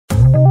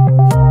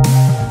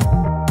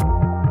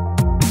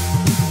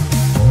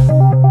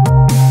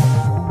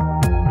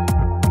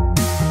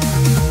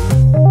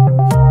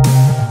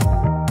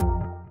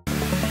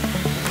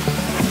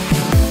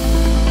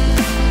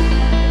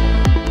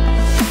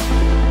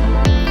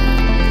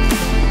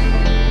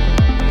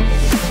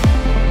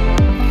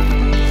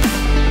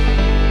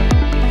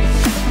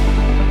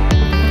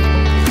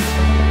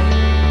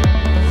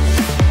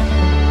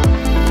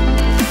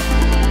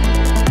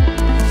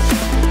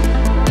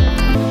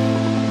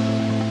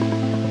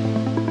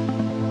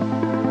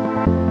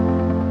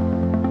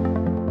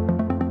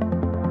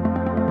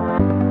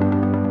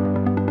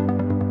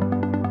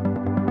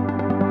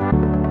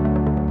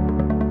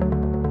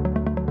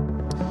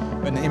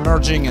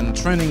emerging and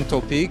trending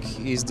topic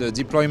is the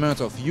deployment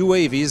of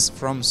UAVs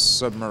from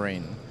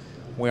submarine.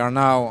 We are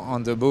now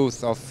on the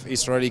booth of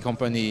Israeli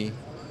company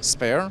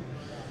Spare,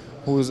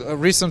 who's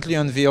recently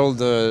unveiled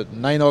the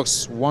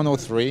Ninox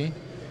 103,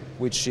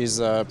 which is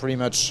pretty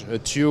much a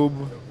tube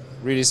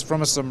released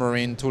from a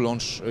submarine to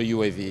launch a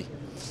UAV.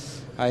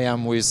 I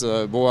am with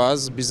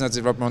Boaz, Business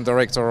Development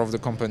Director of the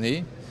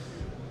company.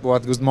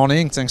 Boaz, good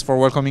morning. Thanks for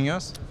welcoming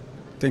us.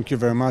 Thank you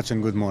very much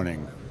and good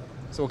morning.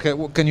 So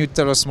can you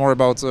tell us more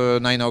about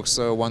Ninox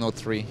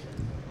 103?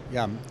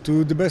 Yeah,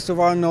 to the best of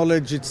our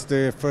knowledge, it's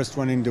the first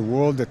one in the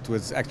world that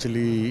was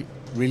actually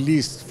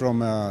released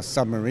from a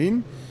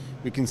submarine.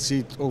 We can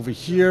see it over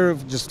here,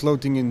 just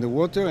floating in the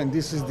water, and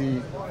this is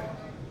the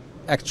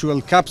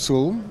actual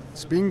capsule.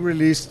 It's being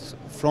released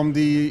from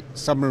the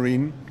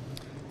submarine,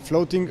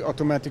 floating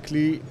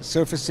automatically,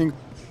 surfacing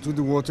to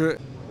the water.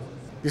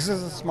 This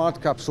is a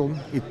smart capsule.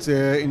 It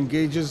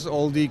engages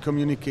all the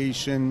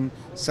communication,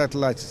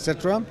 satellites,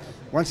 etc.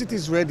 Once it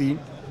is ready,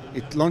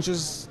 it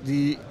launches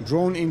the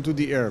drone into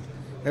the air.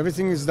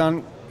 Everything is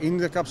done in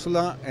the capsule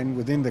and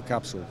within the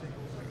capsule.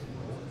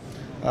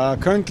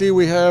 Currently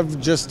we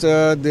have just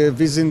the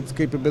VISINT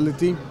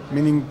capability,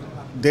 meaning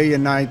day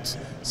and night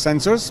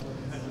sensors.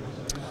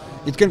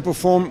 It can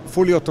perform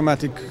fully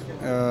automatic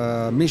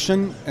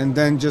mission and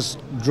then just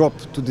drop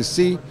to the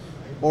sea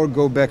or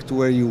go back to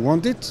where you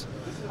want it.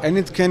 And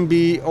it can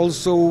be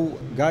also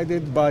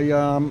guided by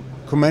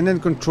command and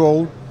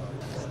control,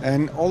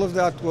 and all of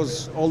that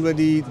was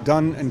already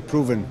done and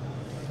proven.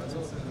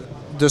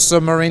 The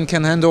submarine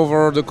can hand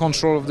over the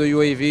control of the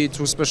UAV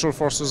to special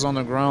forces on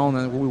the ground,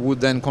 and we would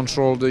then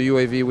control the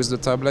UAV with the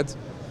tablet?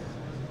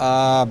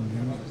 That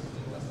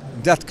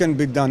can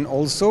be done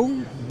also.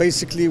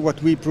 Basically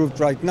what we proved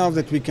right now,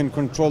 that we can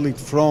control it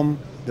from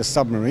the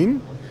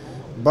submarine.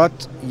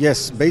 But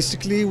yes,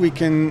 basically we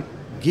can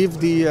give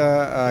the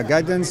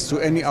guidance to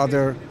any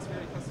other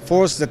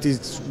force that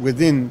is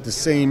within the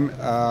same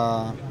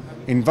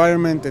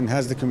environment and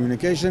has the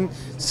communication,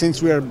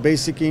 since we are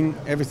basing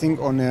everything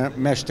on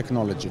mesh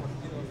technology.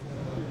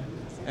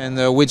 And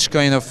which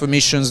kind of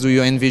missions do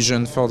you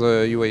envision for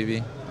the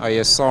UAV?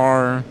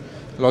 ISR,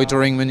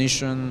 loitering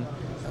munition?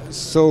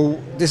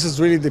 So this is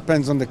really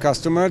depends on the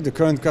customer. The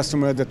current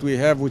customer that we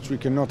have, which we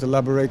cannot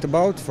elaborate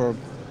about for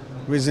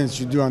reasons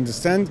you do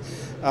understand,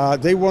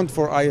 they want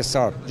for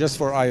ISR, just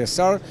for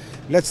ISR.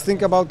 Let's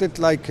think about it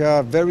like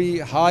a very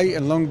high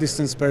and long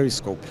distance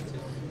periscope.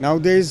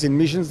 Nowadays, in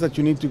missions that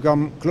you need to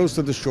come close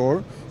to the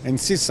shore and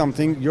see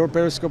something, your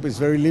periscope is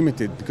very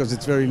limited because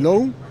it's very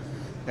low,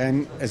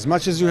 and as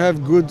much as you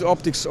have good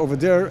optics over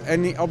there,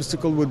 any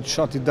obstacle would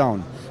shut it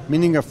down,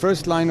 meaning a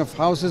first line of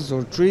houses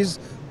or trees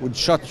would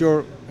shut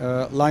your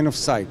line of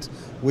sight.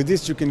 With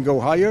this you can go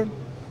higher,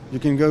 you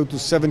can go to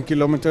 7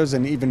 kilometers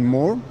and even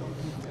more.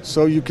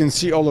 So you can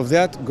see all of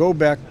that, go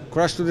back,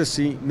 crash to the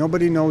sea,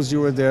 nobody knows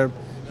you were there,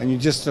 and you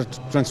just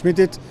transmit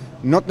it,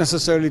 not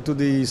necessarily to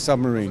the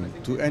submarine,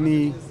 to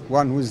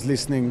anyone who is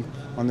listening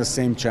on the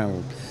same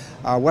channel.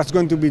 What's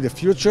going to be the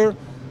future?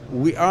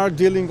 We are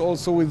dealing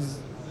also with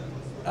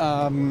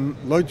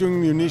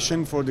loitering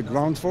munition for the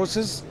ground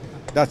forces.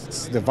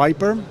 That's the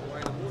Viper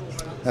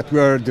that we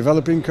are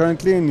developing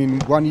currently, and in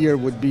 1 year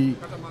would be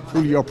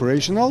fully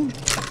operational.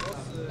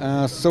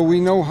 So we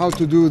know how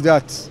to do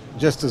that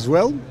just as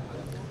well.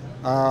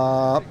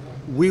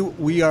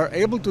 We are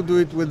able to do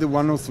it with the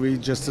 103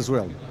 just as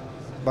well,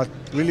 but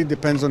really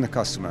depends on the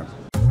customer.